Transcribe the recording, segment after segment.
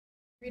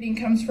Reading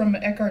comes from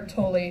Eckhart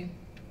Tolle.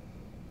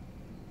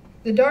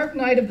 The dark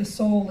night of the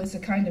soul is a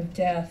kind of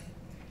death.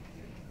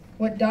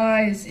 What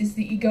dies is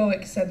the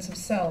egoic sense of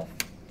self.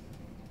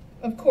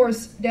 Of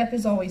course, death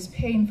is always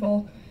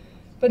painful,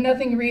 but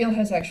nothing real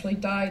has actually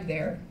died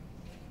there,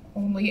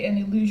 only an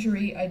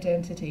illusory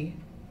identity.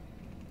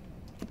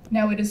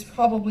 Now, it is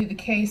probably the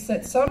case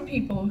that some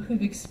people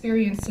who've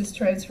experienced this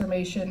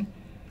transformation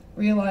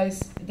realize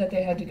that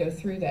they had to go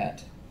through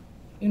that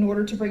in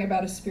order to bring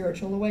about a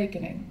spiritual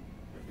awakening.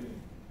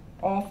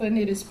 Often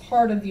it is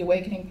part of the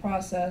awakening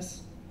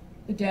process,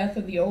 the death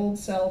of the old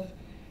self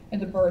and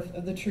the birth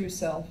of the true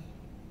self.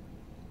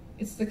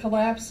 It's the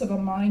collapse of a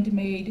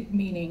mind-made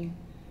meaning,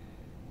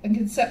 a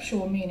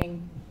conceptual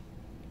meaning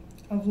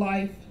of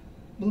life,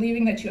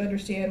 believing that you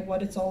understand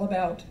what it's all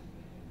about.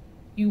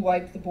 You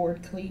wipe the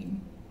board clean.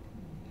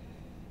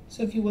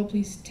 So if you will,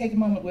 please take a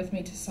moment with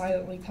me to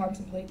silently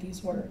contemplate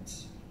these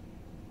words.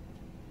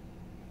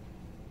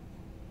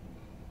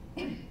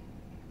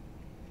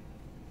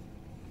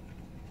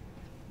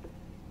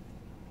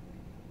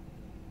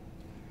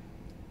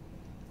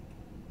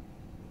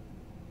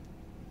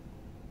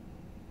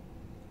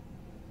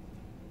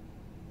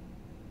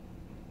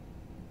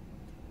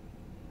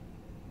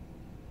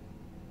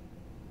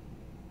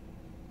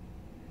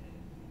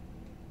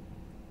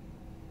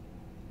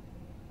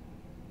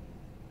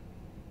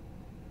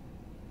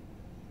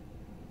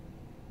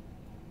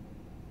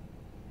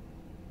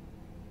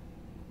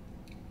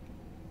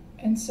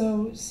 And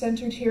so,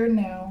 centered here and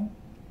now,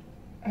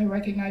 I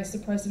recognize the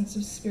presence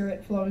of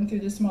Spirit flowing through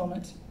this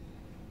moment,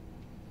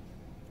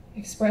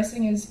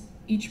 expressing as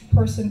each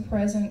person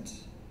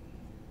present.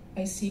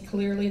 I see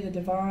clearly the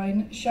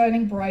divine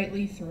shining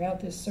brightly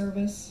throughout this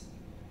service.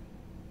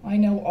 I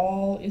know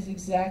all is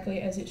exactly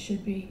as it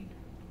should be.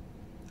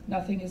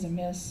 Nothing is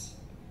amiss.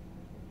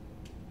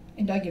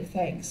 And I give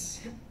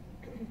thanks.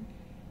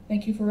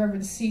 Thank you for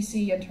Reverend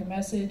Cece and her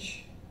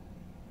message.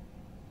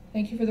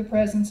 Thank you for the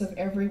presence of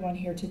everyone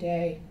here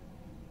today.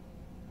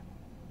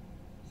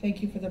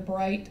 Thank you for the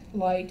bright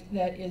light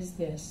that is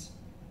this,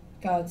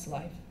 God's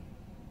life.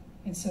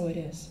 And so it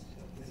is.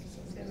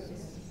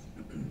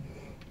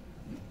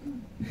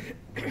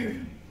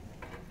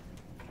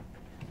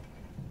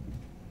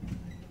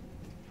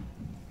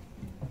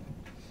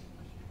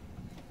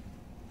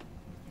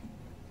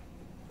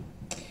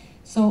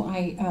 So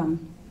I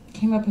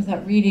came up with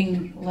that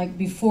reading like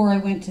before I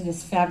went to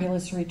this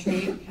fabulous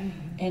retreat,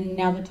 and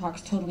now the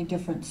talk's totally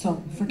different,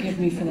 so forgive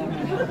me for that.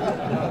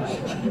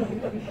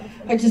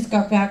 I just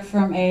got back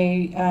from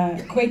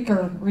a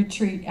Quaker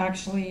retreat,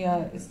 actually,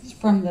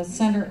 from the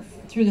center,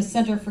 through the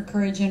Center for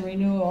Courage and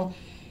Renewal,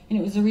 and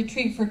it was a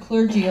retreat for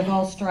clergy of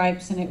all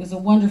stripes, and it was a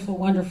wonderful,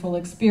 wonderful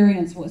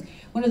experience. It was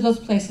one of those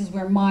places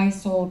where my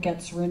soul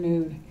gets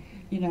renewed,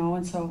 you know,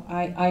 and so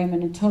I am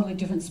in a totally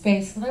different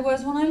space than I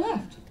was when I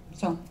left.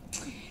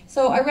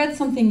 So I read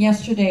something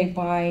yesterday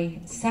by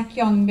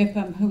Sakyong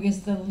Mipham, who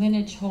is the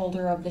lineage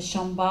holder of the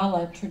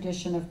Shambhala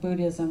tradition of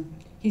Buddhism.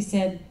 He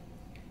said,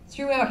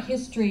 throughout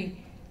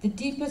history, the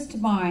deepest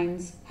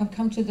minds have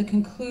come to the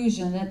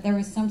conclusion that there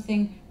is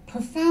something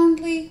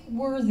profoundly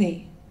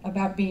worthy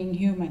about being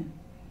human.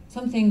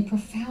 Something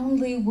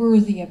profoundly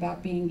worthy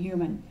about being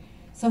human.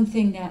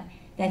 Something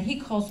that he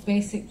calls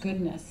basic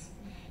goodness.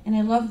 And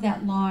I love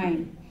that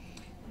line,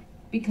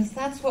 because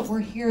that's what we're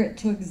here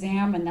to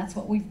examine. That's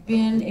what we've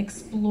been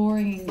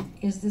exploring,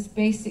 is this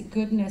basic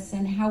goodness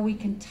and how we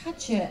can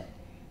touch it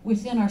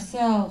within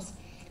ourselves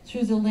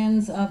through the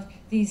lens of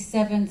these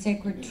 7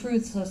 sacred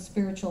truths of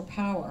spiritual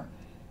power.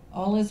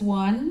 All is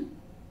one,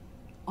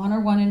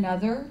 honor one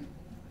another,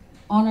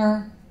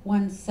 honor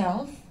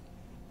oneself,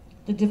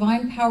 the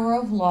divine power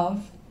of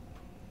love,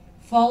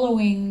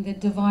 following the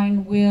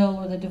divine will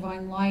or the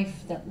divine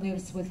life that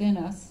lives within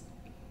us,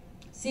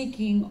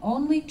 seeking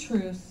only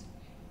truth,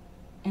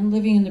 and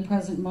living in the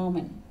present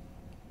moment.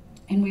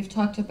 And we've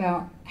talked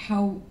about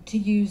how to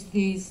use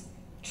these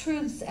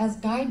truths as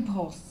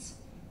guideposts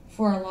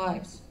for our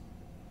lives.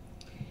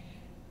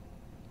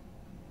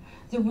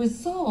 The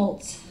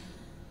result,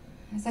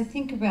 as I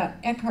think about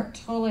Eckhart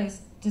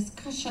Tolle's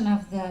discussion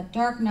of the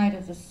dark night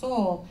of the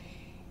soul,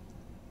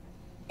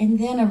 and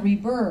then a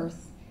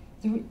rebirth,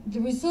 the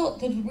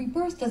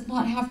rebirth does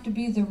not have to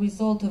be the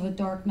result of a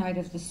dark night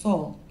of the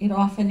soul. It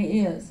often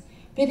is.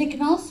 But it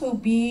can also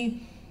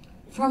be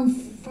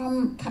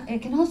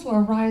it can also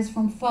arise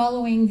from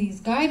following these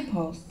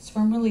guideposts,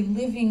 from really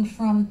living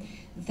from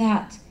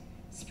that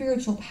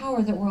spiritual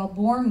power that we're all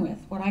born with.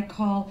 What I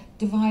call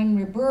divine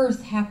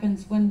rebirth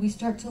happens when we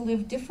start to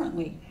live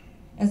differently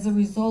as a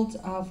result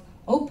of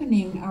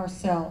opening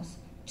ourselves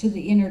to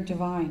the inner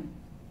divine.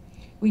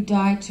 We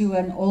die to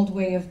an old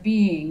way of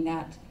being,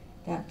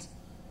 that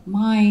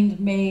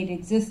mind-made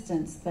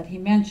existence that he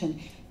mentioned,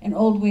 an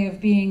old way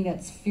of being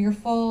that's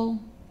fearful,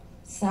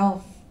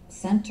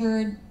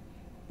 self-centered,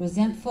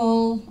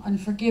 resentful,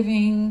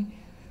 unforgiving,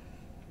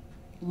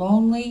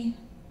 lonely,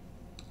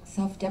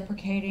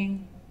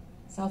 self-deprecating,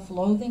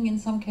 self-loathing in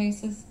some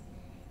cases.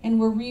 And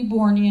we're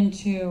reborn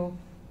into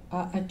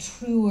a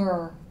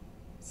truer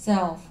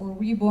self. We're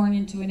reborn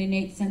into an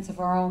innate sense of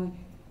our own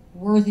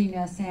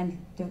worthiness and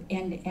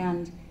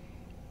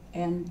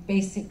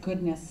basic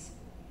goodness.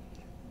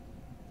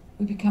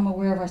 We become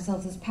aware of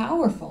ourselves as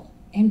powerful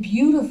and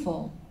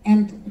beautiful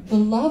and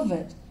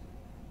beloved,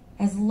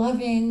 as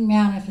loving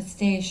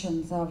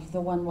manifestations of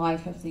the one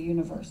life of the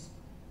universe.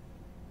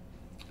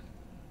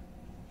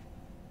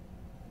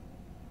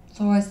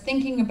 So I was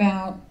thinking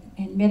about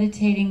and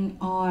meditating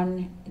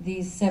on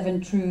these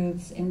 7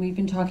 truths, and we've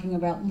been talking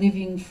about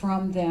living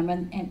from them,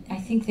 and I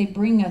think they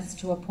bring us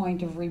to a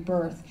point of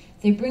rebirth.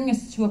 They bring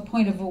us to a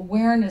point of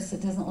awareness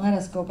that doesn't let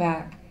us go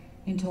back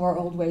into our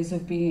old ways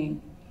of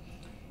being.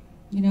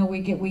 You know,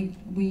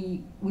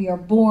 we are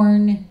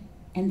born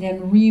and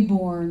then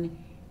reborn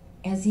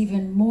as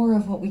even more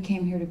of what we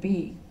came here to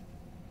be,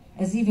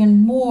 as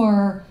even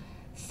more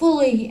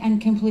fully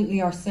and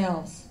completely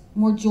ourselves,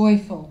 more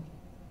joyful,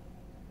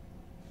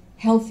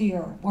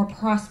 healthier, more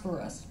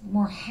prosperous,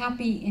 more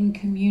happy in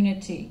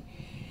community.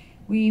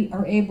 We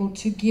are able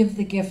to give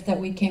the gift that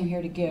we came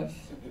here to give,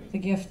 the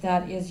gift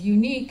that is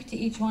unique to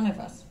each one of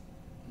us.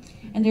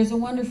 And there's a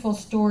wonderful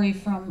story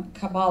from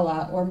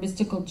Kabbalah or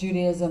mystical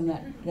Judaism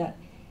that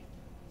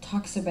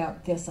talks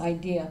about this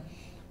idea.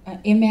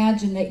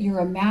 Imagine that you're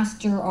a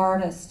master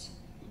artist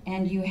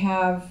and you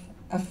have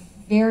a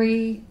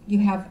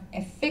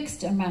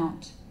fixed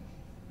amount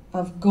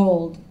of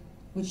gold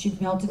which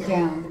you've melted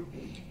down,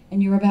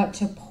 and you're about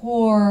to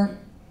pour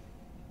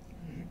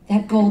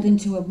that gold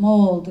into a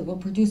mold that will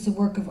produce a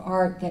work of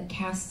art that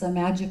casts a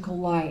magical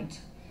light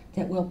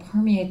that will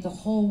permeate the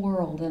whole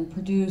world and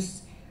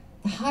produce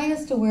the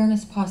highest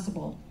awareness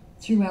possible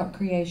throughout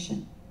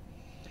creation.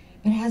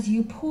 But as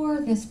you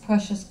pour this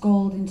precious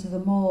gold into the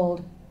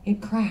mold,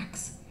 it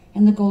cracks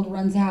and the gold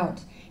runs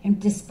out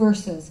and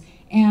disperses.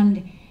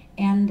 And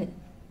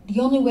the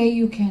only way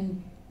you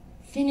can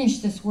finish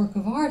this work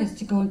of art is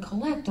to go and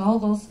collect all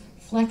those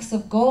flecks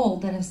of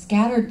gold that have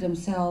scattered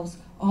themselves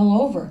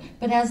all over.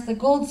 But as the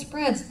gold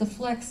spreads, the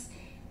flecks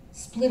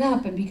split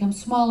up and become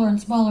smaller and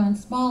smaller and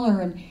smaller,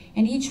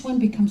 and each one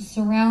becomes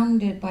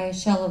surrounded by a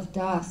shell of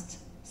dust.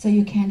 So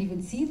you can't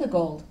even see the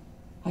gold.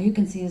 All you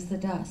can see is the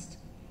dust.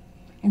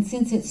 And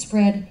since it's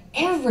spread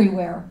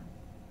everywhere,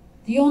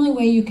 the only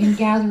way you can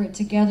gather it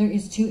together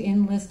is to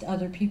enlist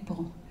other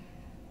people,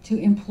 to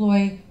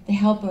employ the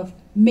help of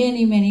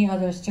many, many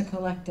others to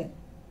collect it.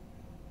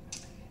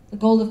 The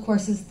gold, of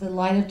course, is the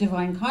light of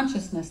divine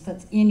consciousness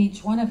that's in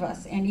each one of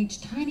us, and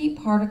each tiny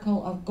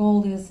particle of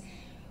gold is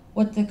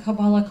what the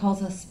Kabbalah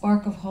calls a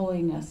spark of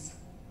holiness.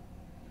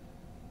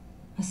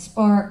 A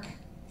spark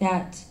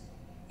that,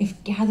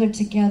 if gathered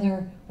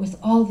together with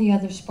all the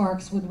other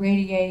sparks, would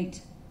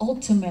radiate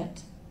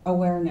ultimate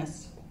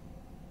awareness.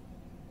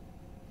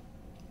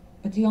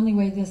 But the only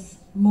way this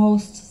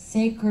most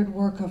sacred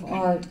work of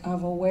art,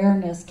 of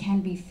awareness, can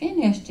be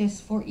finished is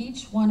for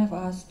each one of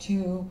us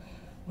to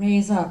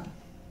raise up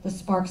the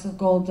sparks of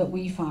gold that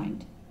we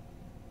find,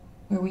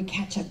 where we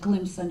catch a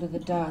glimpse under the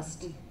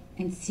dust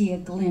and see a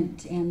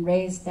glint and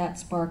raise that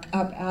spark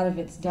up out of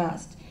its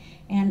dust.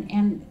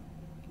 And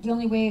the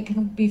only way it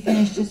can be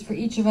finished is for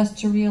each of us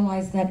to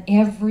realize that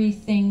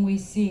everything we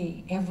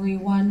see,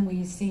 everyone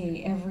we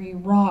see, every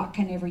rock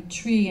and every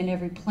tree and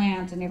every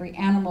plant and every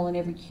animal and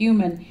every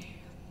human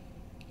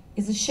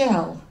is a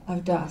shell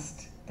of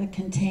dust that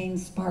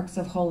contains sparks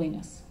of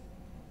holiness.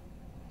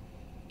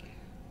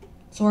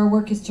 So our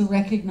work is to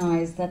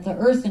recognize that the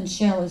earthen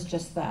shell is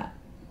just that.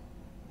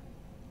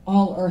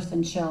 All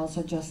earthen shells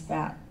are just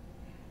that.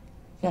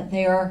 That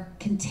they are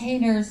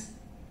containers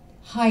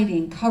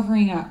hiding,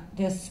 covering up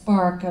this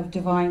spark of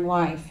divine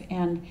life,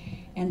 and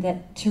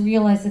that to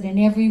realize that in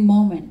every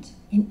moment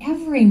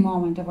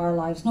of our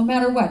lives, no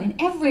matter what, in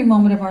every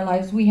moment of our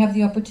lives, we have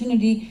the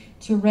opportunity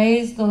to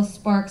raise those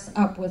sparks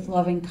up with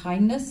loving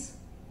kindness,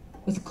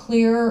 with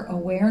clear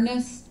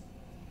awareness,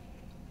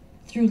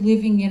 through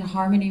living in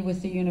harmony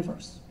with the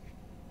universe.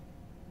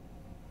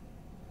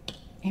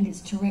 And it's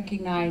to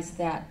recognize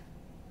that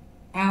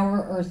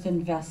our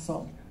earthen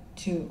vessel,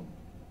 too,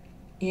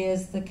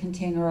 is the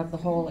container of the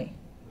holy,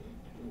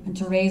 and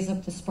to raise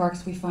up the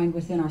sparks we find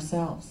within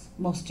ourselves,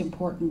 most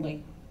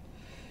importantly.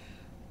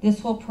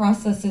 This whole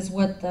process is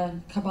what the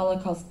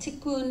Kabbalah calls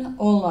tikkun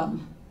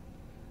olam,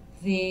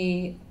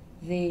 the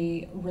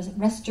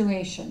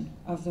restoration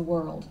of the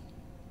world.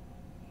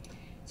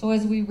 So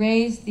as we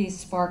raise these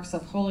sparks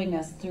of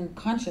holiness through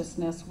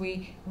consciousness,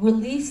 we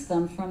release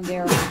them from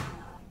their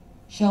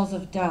shells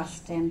of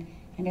dust. And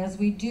as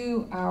we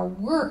do our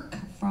work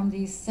from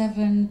these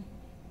 7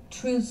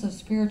 truths of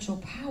spiritual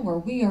power,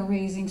 we are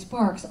raising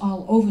sparks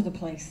all over the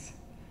place.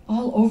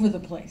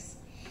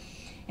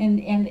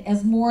 And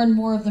as more and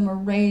more of them are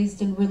raised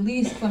and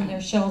released from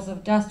their shells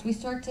of dust, we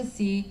start to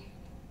see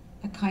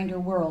a kinder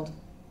world.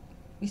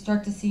 We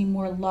start to see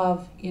more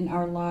love in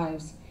our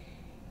lives.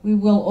 We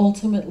will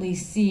ultimately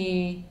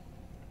see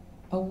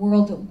a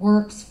world that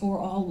works for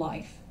all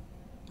life.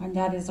 And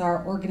that is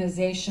our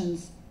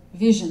organization's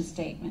vision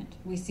statement.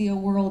 We see a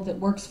world that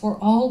works for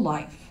all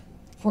life,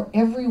 for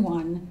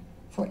everyone,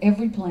 for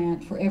every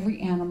plant, for every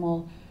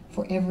animal,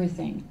 for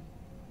everything.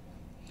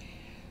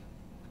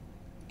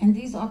 And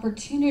these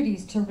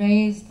opportunities to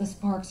raise the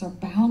sparks are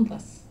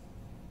boundless.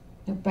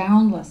 They're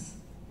boundless.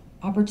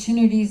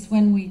 Opportunities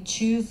when we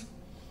choose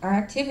our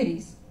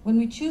activities, when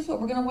we choose what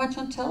we're going to watch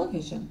on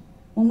television,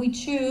 when we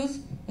choose,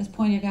 as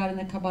pointed out in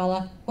the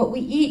Kabbalah, what we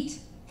eat,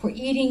 for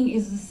eating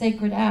is the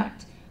sacred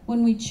act,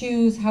 when we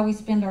choose how we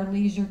spend our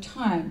leisure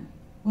time,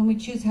 when we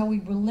choose how we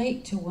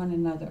relate to one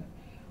another,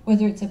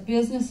 whether it's a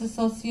business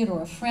associate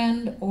or a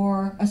friend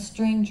or a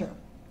stranger.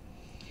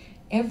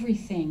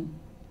 Everything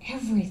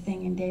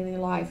in daily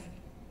life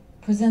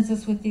presents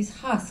us with these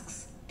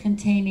husks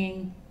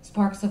containing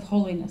sparks of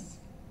holiness.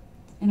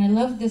 And I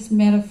love this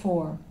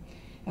metaphor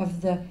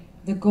of the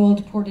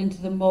gold poured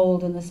into the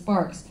mold and the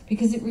sparks,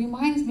 because it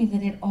reminds me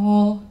that it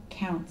all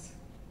counts.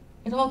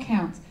 It all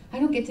counts. I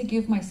don't get to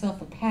give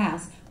myself a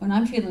pass when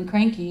I'm feeling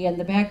cranky and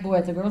the bag boy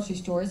at the grocery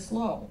store is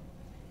slow.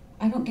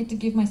 I don't get to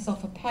give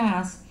myself a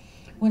pass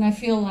when I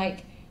feel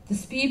like the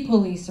speed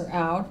police are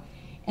out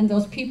and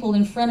those people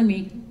in front of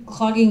me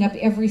clogging up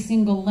every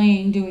single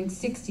lane doing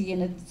 60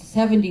 in a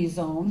 70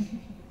 zone.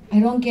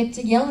 I don't get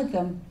to yell at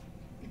them.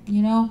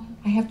 You know,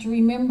 I have to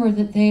remember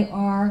that they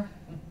are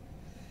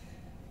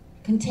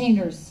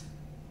containers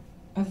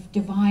of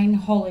divine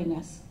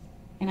holiness.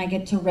 And I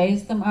get to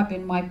raise them up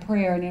in my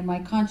prayer and in my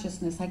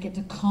consciousness. I get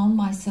to calm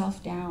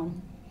myself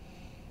down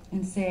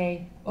and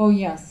say, oh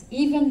yes,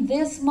 even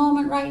this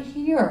moment right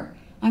here,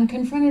 I'm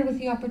confronted with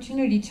the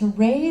opportunity to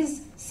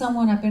raise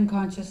someone up in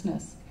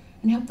consciousness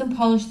and help them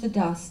polish the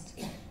dust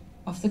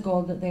off the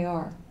gold that they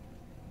are.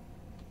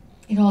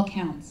 It all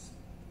counts.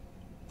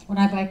 When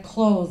I buy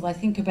clothes, I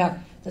think about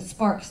the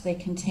sparks they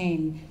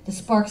contain, the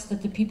sparks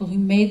that the people who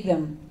made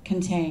them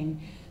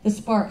contain, the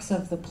sparks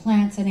of the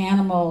plants and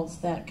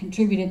animals that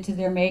contributed to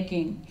their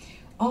making.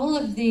 All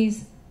of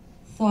these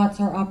thoughts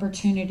are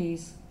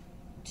opportunities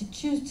to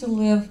choose to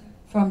live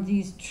from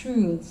these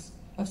truths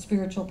of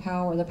spiritual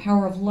power, the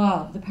power of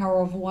love, the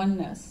power of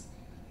oneness,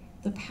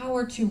 the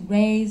power to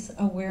raise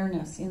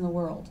awareness in the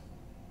world.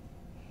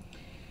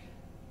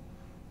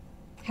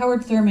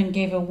 Howard Thurman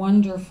gave a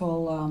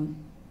wonderful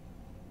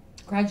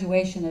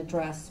graduation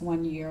address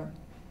one year,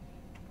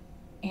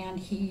 and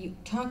he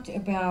talked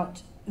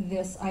about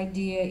this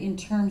idea in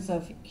terms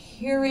of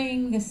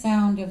hearing the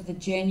sound of the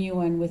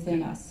genuine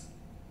within us.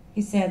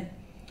 He said,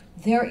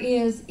 there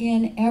is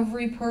in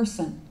every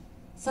person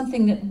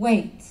something that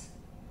waits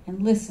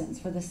and listens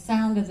for the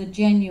sound of the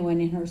genuine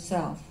in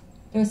herself.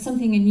 There is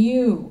something in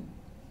you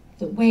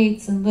that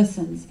waits and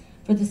listens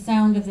for the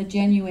sound of the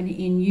genuine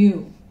in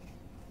you.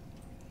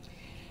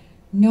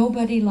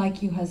 Nobody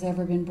like you has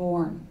ever been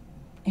born,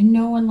 and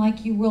no one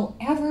like you will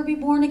ever be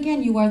born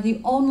again. You are the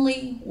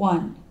only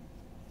one.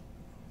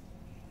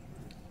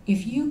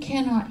 If you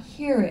cannot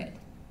hear it,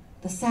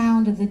 the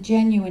sound of the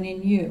genuine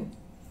in you,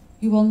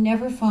 you will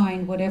never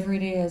find whatever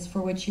it is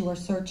for which you are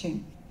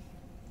searching.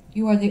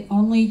 You are the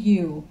only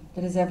you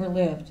that has ever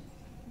lived.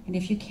 And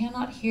if you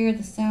cannot hear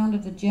the sound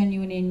of the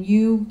genuine in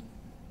you,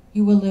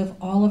 you will live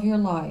all of your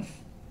life.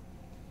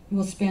 You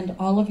will spend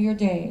all of your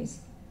days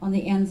on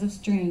the ends of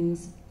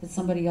strings that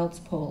somebody else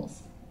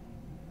pulls.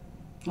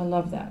 I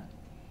love that.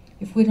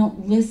 If we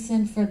don't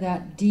listen for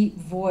that deep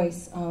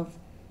voice of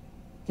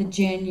the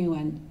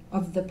genuine,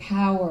 of the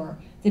power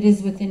that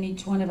is within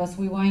each one of us,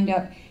 we wind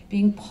up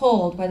being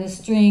pulled by the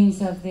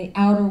strings of the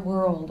outer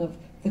world, of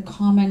the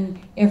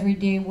common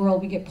everyday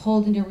world. We get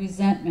pulled into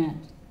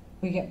resentment.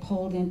 We get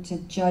pulled into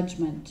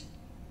judgment.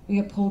 We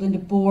get pulled into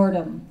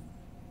boredom.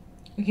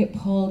 We get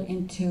pulled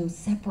into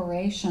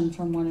separation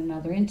from one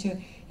another,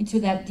 into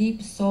that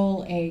deep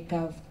soul ache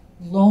of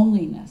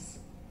loneliness.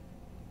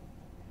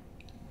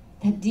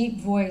 That deep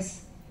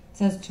voice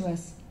says to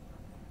us,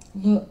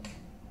 look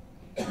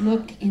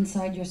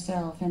inside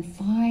yourself and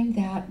find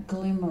that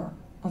glimmer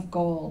of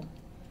gold.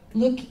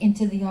 Look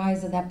into the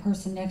eyes of that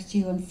person next to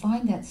you and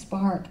find that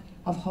spark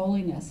of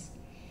holiness.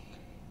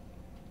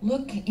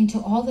 Look into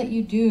all that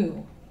you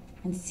do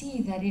and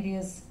see that it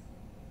is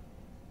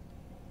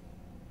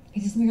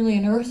merely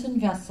an earthen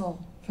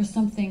vessel for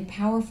something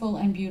powerful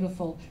and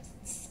beautiful.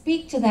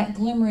 Speak to that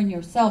glimmer in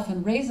yourself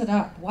and raise it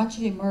up. Watch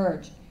it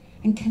emerge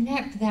and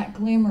connect that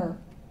glimmer,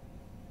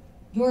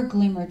 your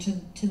glimmer, to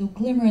the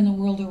glimmer in the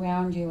world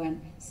around you,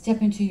 and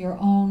step into your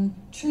own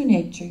true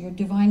nature, your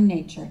divine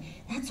nature.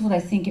 That's what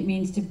I think it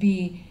means to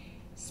be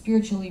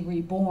spiritually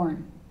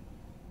reborn.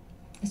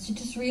 Is to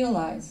just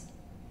realize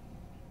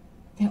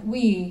that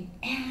we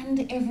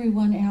and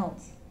everyone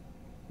else,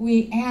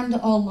 we and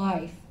all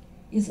life,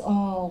 is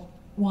all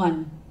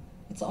one.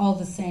 It's all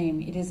the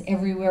same. It is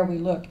everywhere we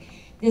look.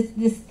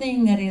 This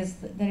thing that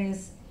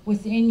is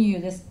within you,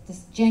 this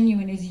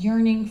genuine, is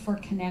yearning for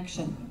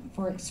connection,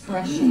 for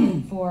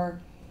expression, for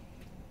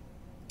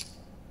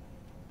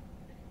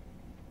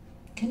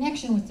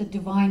connection with the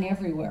divine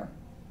everywhere.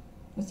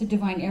 With the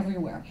divine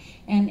everywhere.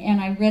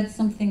 And I read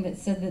something that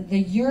said that the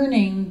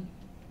yearning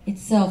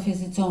itself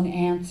is its own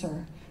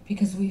answer,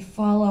 because we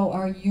follow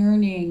our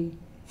yearning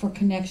for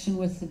connection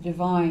with the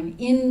divine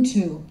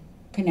into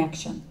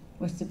connection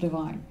with the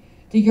divine.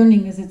 The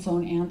yearning is its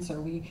own answer.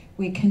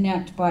 We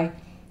connect by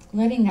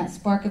letting that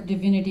spark of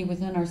divinity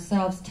within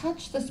ourselves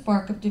touch the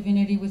spark of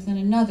divinity within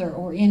another,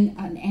 or in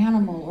an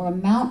animal, or a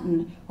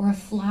mountain, or a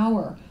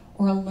flower,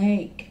 or a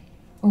lake,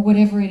 or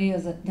whatever it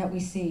is that we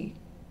see.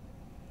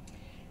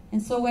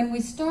 And so when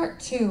we start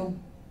to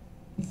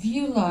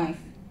view life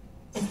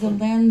through the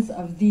lens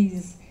of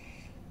these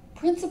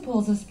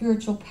principles of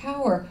spiritual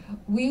power,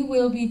 we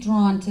will be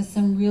drawn to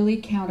some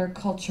really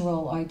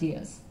countercultural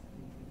ideas.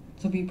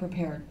 So be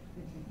prepared.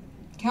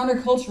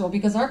 Countercultural,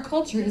 because our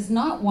culture is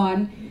not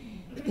one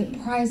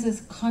that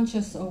prizes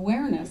conscious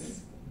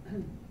awareness.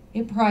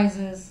 It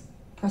prizes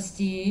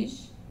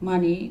prestige,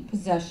 money,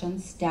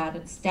 possessions,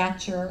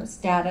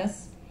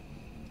 status.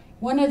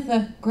 One of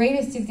the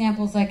greatest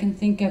examples I can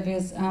think of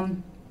is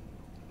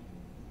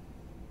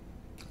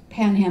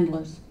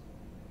panhandlers.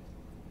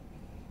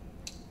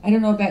 I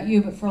don't know about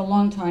you, but for a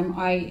long time,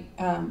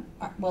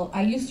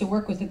 I used to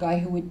work with a guy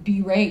who would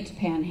berate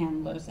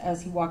panhandlers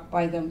as he walked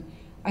by them.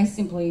 I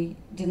simply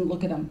didn't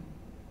look at them.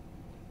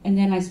 And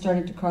then I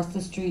started to cross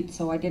the street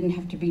so I didn't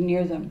have to be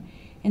near them.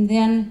 And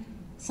then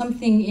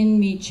something in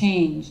me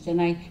changed, and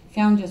I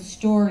found a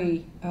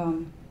story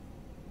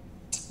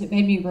that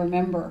made me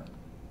remember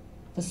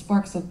the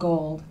sparks of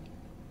gold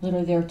that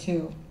are there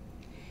too.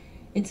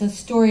 It's a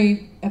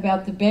story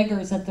about the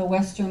beggars at the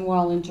Western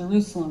Wall in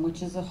Jerusalem,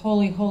 which is a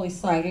holy, holy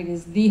site. It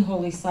is the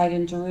holy site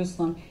in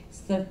Jerusalem.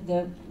 It's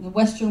the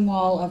Western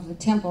Wall of the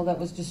temple that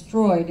was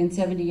destroyed in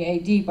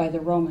 70 AD by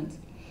the Romans.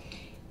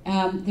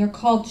 They're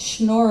called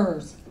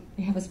schnorrers.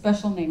 They have a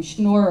special name,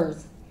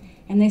 schnorrers.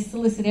 And they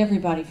solicit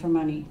everybody for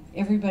money,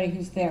 everybody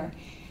who's there.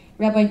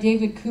 Rabbi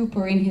David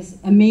Cooper, in his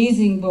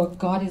amazing book,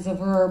 God is a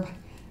Verb,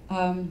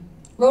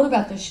 wrote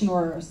about the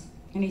schnorrers.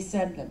 And he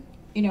said that,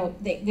 you know,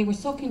 they were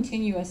so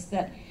continuous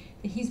that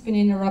he's been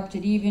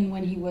interrupted even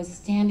when he was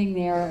standing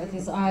there with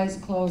his eyes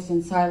closed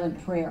in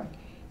silent prayer.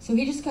 So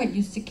he just got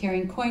used to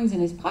carrying coins in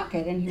his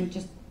pocket, and he would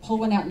just pull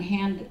one out and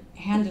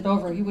hand it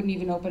over. He wouldn't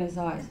even open his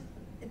eyes.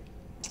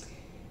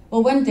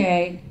 Well, one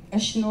day, a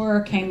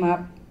schnorrer came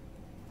up,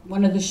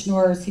 one of the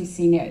schnorrers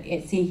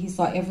he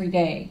saw every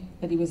day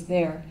that he was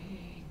there.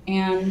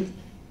 And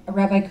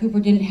Rabbi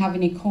Cooper didn't have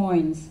any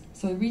coins,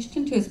 so he reached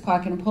into his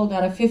pocket and pulled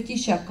out a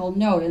 50-shekel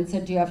note and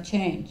said, "Do you have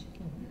change?"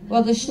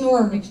 Well, the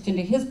schnorrer reached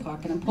into his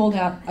pocket and pulled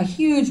out a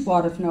huge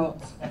wad of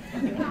notes,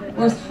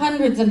 worth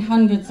hundreds and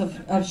hundreds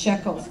of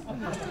shekels.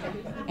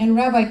 And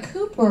Rabbi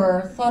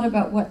Cooper thought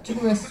about what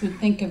tourists would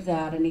think of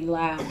that, and he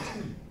laughed.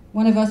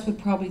 One of us would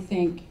probably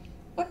think,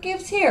 what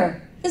gives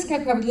here? This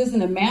guy probably lives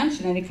in a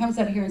mansion and he comes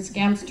out here and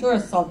scams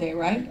tourists all day,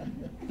 right?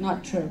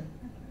 Not true.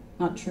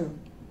 Not true.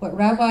 What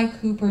Rabbi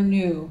Cooper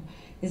knew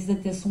is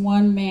that this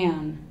one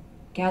man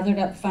gathered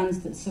up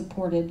funds that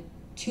supported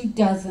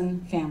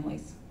 24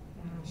 families.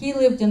 He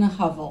lived in a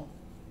hovel,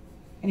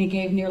 and he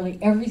gave nearly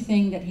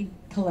everything that he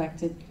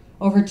collected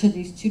over to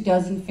these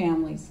 24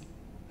 families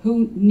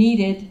who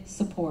needed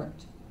support.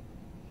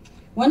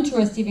 One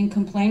tourist even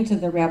complained to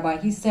the rabbi.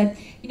 He said,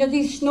 "You know,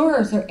 these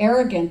schnorrers are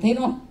arrogant. They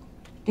don't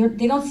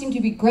seem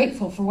to be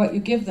grateful for what you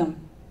give them."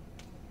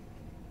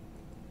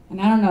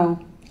 And I don't know,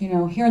 you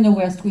know, here in the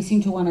West, we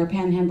seem to want our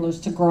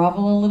panhandlers to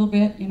grovel a little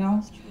bit, you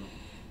know.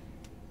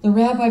 The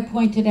rabbi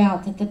pointed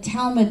out that the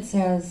Talmud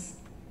says,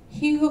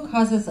 "He who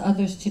causes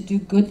others to do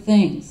good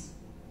things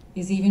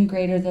is even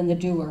greater than the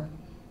doer."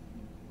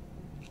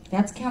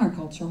 That's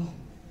countercultural.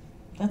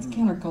 That's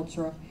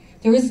countercultural.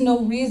 There is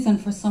no reason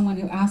for someone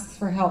who asks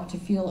for help to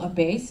feel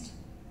abased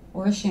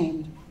or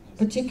ashamed,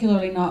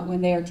 particularly not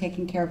when they are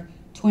taking care of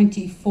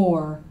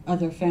 24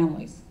 other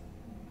families.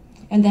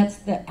 And that's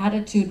the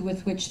attitude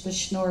with which the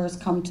schnorrers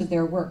come to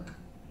their work,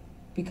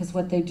 because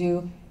what they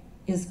do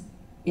is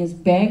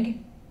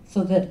beg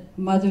so that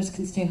mothers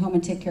can stay home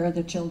and take care of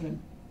their children.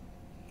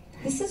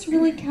 This is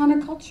really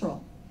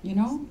countercultural, you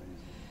know?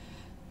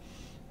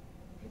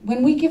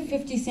 When we give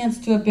 50 cents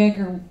to a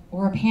beggar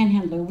or a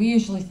panhandler, we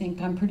usually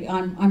think,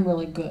 I'm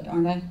really good,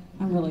 aren't I?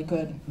 I'm really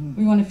good.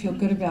 We want to feel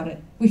good about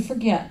it. We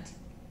forget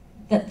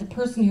that the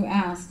person who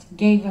asked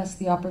gave us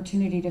the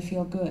opportunity to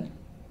feel good.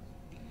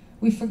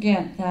 We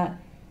forget that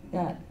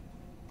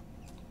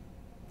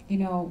you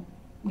know,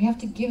 we have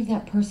to give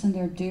that person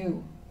their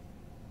due,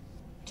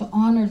 to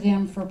honor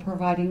them for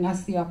providing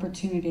us the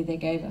opportunity they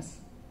gave us.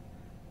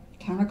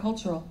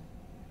 Countercultural.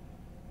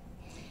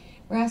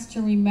 We're asked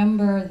to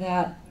remember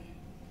that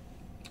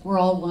we're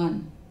all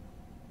one,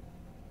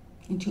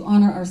 and to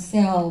honor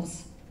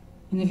ourselves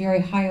in the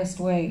very highest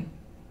way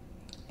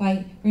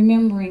by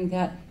remembering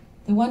that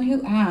the one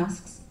who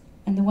asks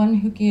and the one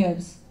who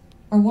gives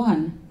are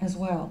one as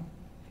well.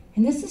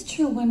 And this is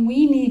true when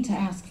we need to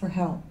ask for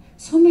help.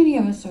 So many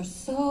of us are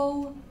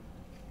so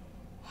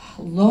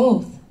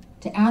loath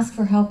to ask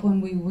for help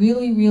when we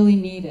really, really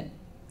need it.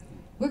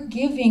 We're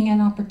giving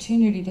an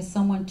opportunity to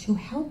someone to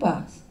help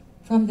us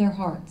from their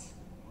hearts.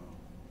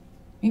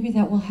 Maybe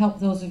that will help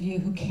those of you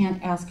who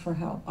can't ask for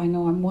help. I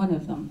know I'm one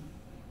of them.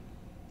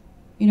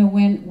 You know,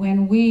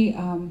 when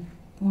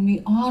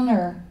we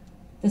honor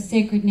the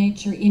sacred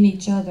nature in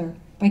each other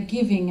by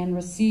giving and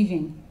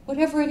receiving,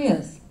 whatever it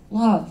is,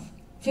 love,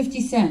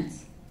 50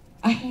 cents,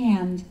 a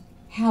hand,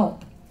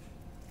 help,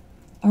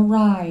 a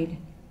ride,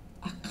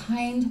 a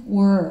kind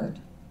word,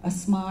 a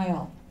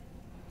smile.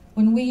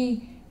 When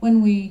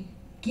we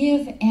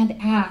give and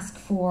ask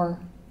for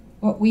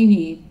what we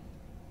need,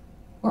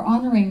 we're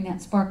honoring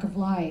that spark of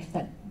life,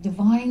 that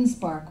divine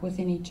spark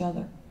within each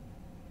other.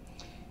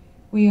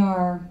 We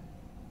are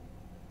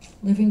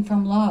living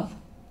from love.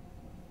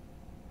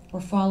 We're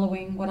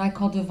following what I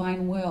call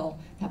divine will,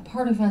 that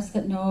part of us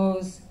that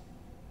knows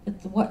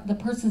that what the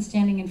person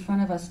standing in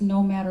front of us,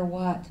 no matter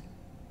what,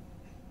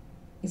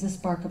 is a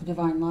spark of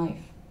divine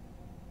life.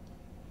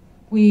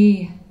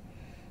 We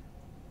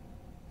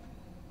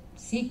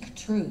seek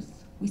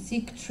truth. We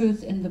seek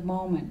truth in the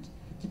moment.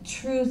 The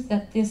truth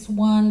that this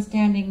one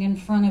standing in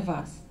front of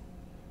us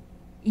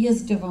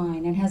is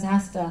divine and has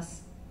asked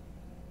us,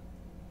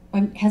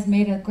 has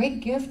made a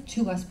great gift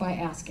to us by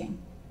asking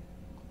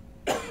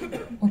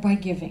or by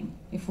giving,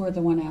 if we're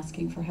the one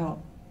asking for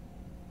help.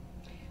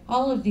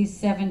 All of these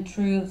 7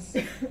 truths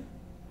that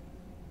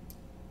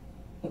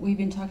we've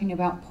been talking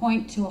about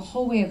point to a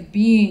whole way of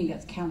being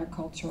that's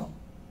countercultural,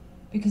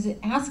 because it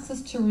asks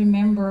us to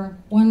remember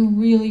one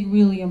really,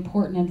 really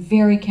important and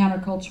very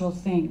countercultural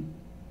thing.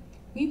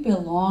 We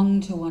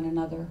belong to one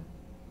another.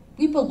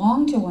 We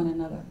belong to one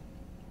another.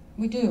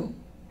 We do.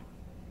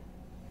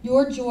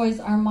 Your joys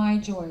are my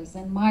joys,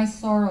 and my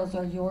sorrows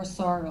are your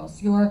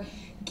sorrows. Your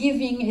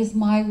giving is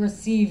my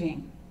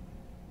receiving,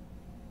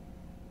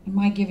 and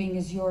my giving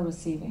is your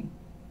receiving.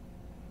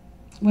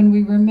 When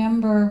we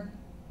remember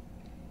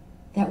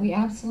that we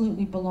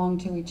absolutely belong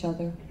to each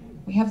other,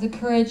 we have the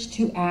courage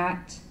to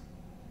act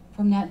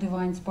from that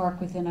divine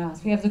spark within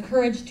us. We have the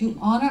courage to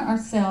honor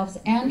ourselves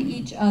and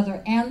each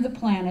other and the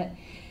planet.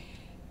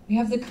 We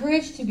have the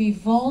courage to be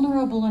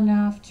vulnerable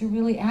enough to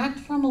really act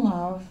from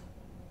love,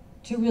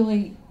 to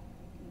really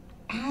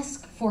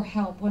ask for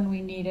help when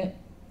we need it,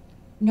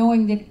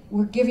 knowing that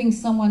we're giving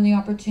someone the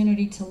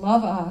opportunity to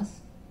love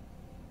us,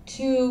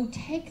 to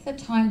take the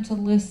time to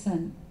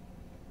listen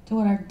to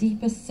what our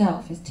deepest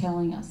self is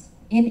telling us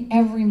in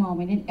every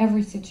moment, in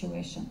every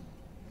situation.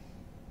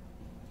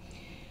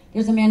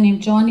 There's a man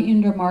named John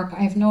Indermark.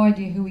 I have no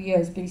idea who he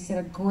is, but he said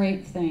a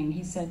great thing.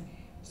 He said,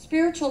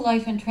 spiritual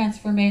life and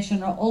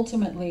transformation are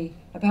ultimately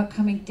about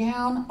coming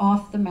down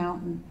off the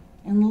mountain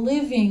and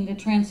living the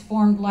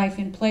transformed life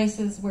in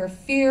places where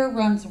fear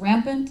runs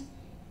rampant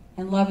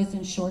and love is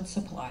in short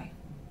supply.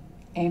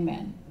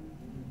 Amen.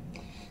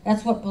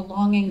 That's what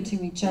belonging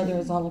to each other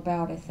is all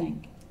about, I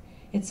think.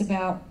 It's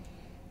about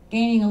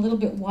gaining a little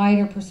bit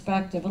wider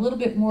perspective, a little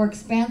bit more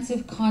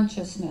expansive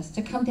consciousness,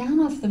 to come down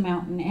off the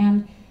mountain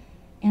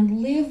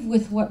and live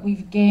with what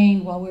we've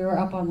gained while we were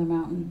up on the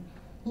mountain.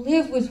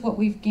 Live with what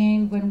we've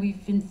gained when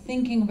we've been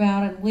thinking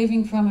about and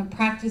living from and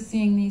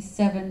practicing these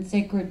 7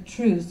 sacred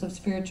truths of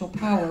spiritual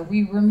power.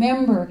 We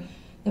remember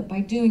that by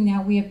doing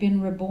that, we have been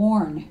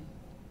reborn.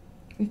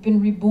 We've been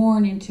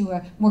reborn into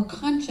a more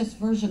conscious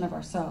version of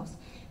ourselves.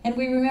 And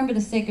we remember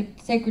the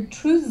sacred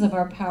truths of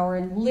our power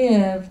and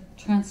live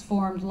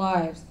transformed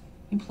lives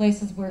in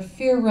places where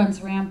fear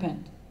runs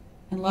rampant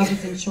and love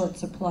is in short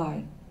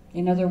supply.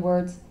 In other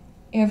words,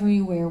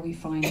 everywhere we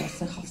find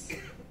ourselves.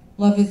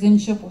 Love is in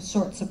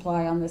short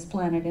supply on this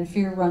planet, and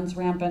fear runs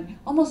rampant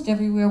almost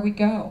everywhere we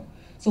go.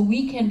 So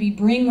we can be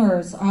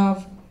bringers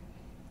of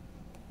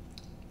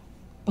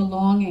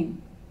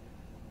belonging,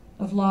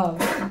 of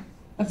love,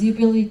 of the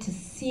ability to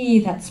see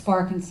that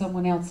spark in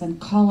someone else and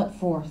call it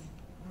forth.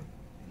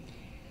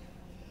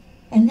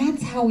 And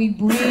that's how we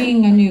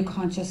bring a new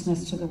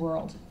consciousness to the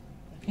world.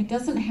 It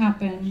doesn't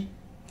happen.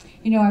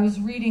 You know, I was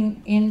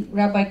reading in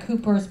Rabbi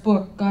Cooper's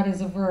book, God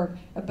is a Verb,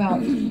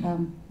 about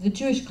the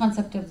Jewish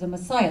concept of the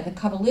Messiah, the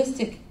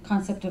Kabbalistic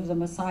concept of the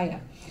Messiah.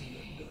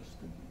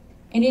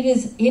 And it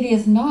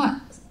is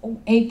not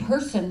a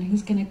person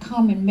who's going to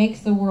come and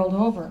make the world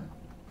over.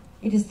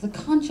 It is the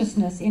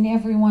consciousness in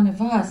every one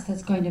of us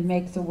that's going to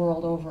make the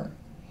world over.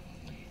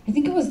 I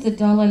think it was the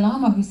Dalai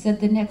Lama who said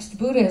the next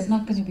Buddha is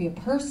not going to be a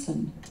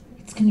person.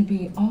 It's going to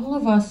be all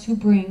of us who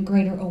bring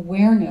greater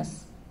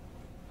awareness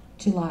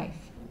to life.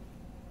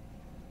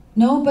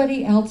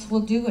 Nobody else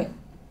will do it.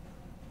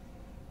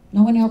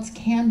 No one else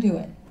can do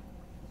it.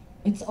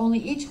 It's only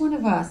each one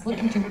of us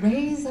looking to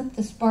raise up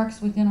the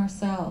sparks within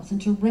ourselves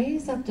and to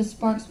raise up the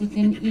sparks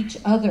within each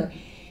other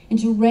and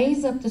to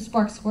raise up the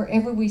sparks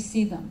wherever we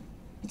see them.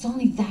 It's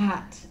only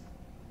that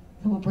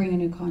will bring a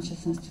new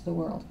consciousness to the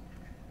world.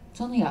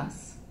 It's only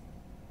us,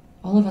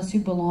 all of us who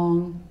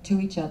belong to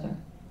each other,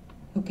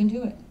 who can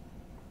do it.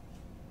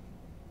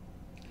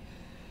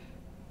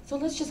 So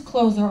let's just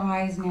close our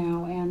eyes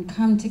now and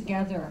come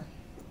together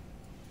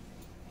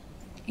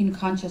in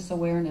conscious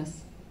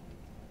awareness.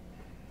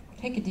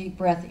 Take a deep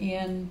breath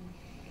in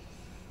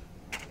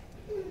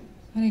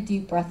and a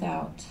deep breath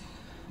out,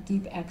 a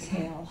deep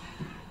exhale.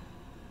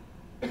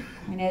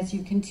 And as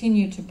you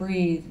continue to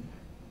breathe,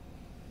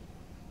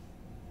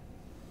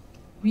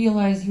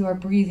 realize you are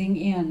breathing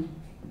in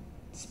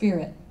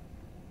spirit.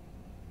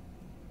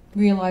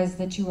 Realize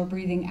that you are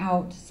breathing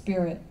out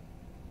spirit.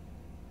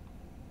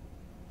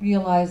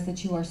 Realize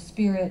that you are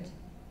spirit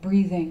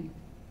breathing.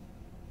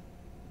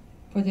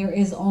 For there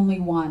is only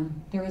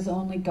one. There is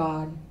only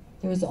God.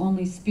 There is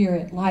only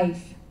spirit,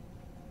 life,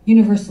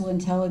 universal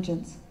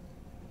intelligence,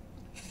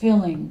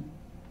 filling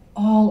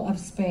all of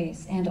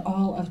space and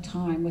all of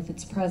time with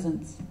its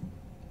presence,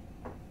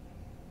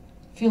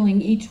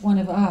 filling each one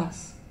of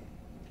us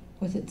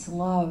with its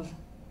love,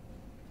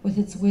 with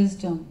its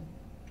wisdom,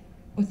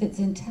 with its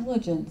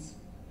intelligence,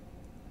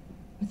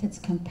 with its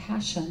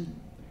compassion,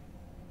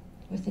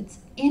 with its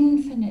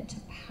infinite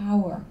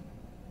power,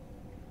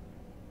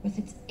 with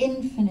its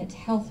infinite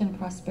health and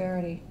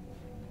prosperity,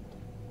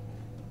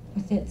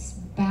 with its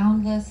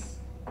boundless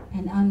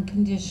and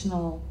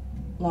unconditional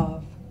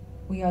love.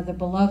 We are the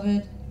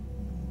beloved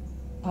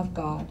of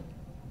God.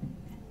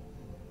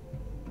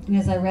 And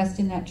as I rest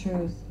in that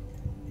truth,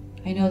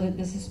 I know that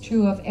this is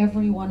true of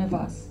every one of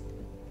us.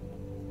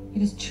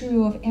 It is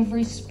true of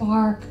every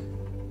spark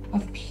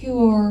of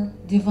pure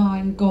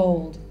divine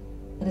gold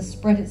that has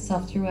spread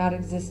itself throughout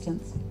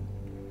existence.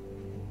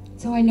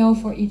 So I know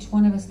for each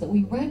one of us that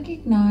we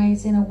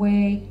recognize in a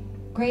way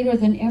greater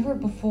than ever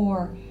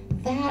before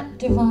that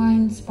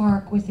divine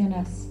spark within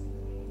us,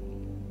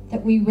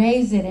 that we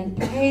raise it and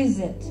praise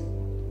it,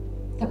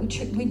 that we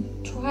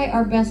try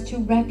our best to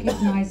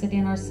recognize it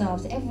in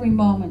ourselves every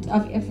moment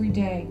of every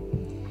day,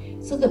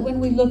 so that when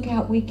we look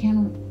out, we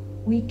can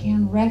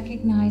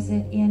recognize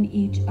it in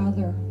each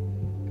other.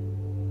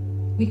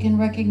 We can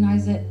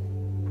recognize it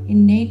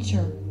in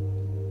nature.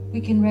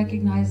 We can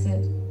recognize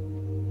it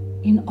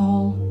in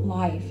all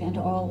life and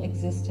all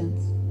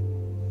existence.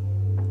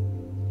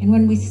 And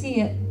when we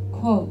see it,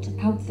 quote,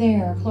 out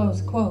there,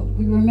 close quote,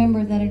 we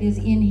remember that it is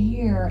in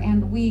here,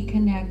 and we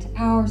connect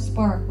our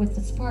spark with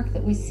the spark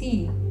that we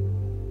see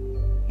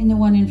in the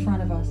one in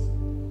front of us.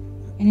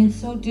 And in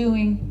so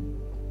doing,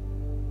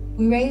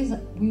 we raise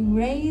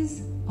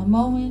a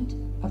moment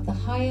of the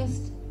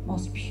highest,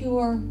 most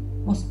pure,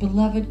 most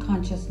beloved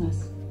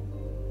consciousness.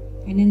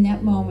 And in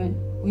that moment,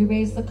 we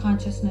raise the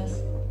consciousness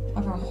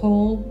of our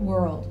whole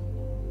world.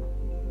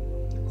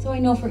 So I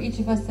know for each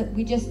of us that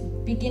we just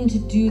begin to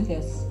do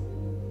this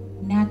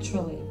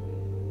naturally.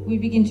 We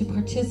begin to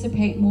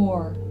participate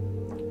more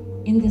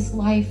in this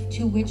life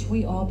to which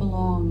we all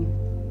belong.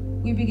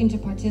 We begin to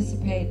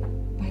participate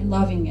by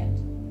loving it,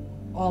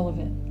 all of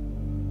it.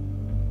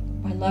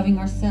 By loving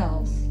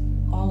ourselves,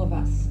 all of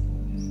us.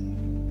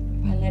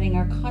 By letting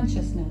our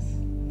consciousness,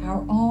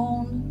 our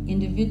own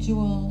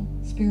individual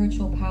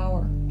spiritual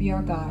power, be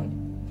our guide.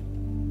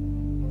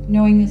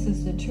 Knowing this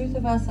is the truth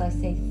of us, I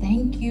say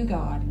thank you,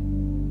 God.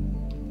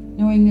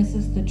 Knowing this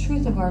is the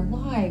truth of our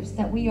lives,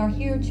 that we are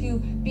here to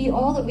be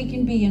all that we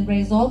can be and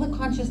raise all the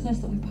consciousness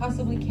that we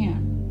possibly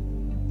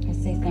can, I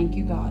say thank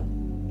you, God.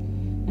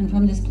 And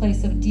from this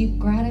place of deep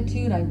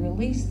gratitude, I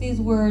release these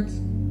words,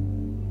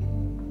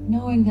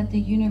 knowing that the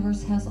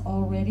universe has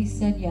already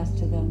said yes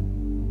to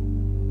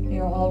them. They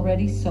are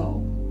already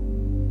so.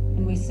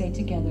 And we say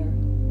together,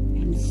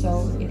 and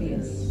so it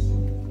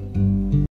is.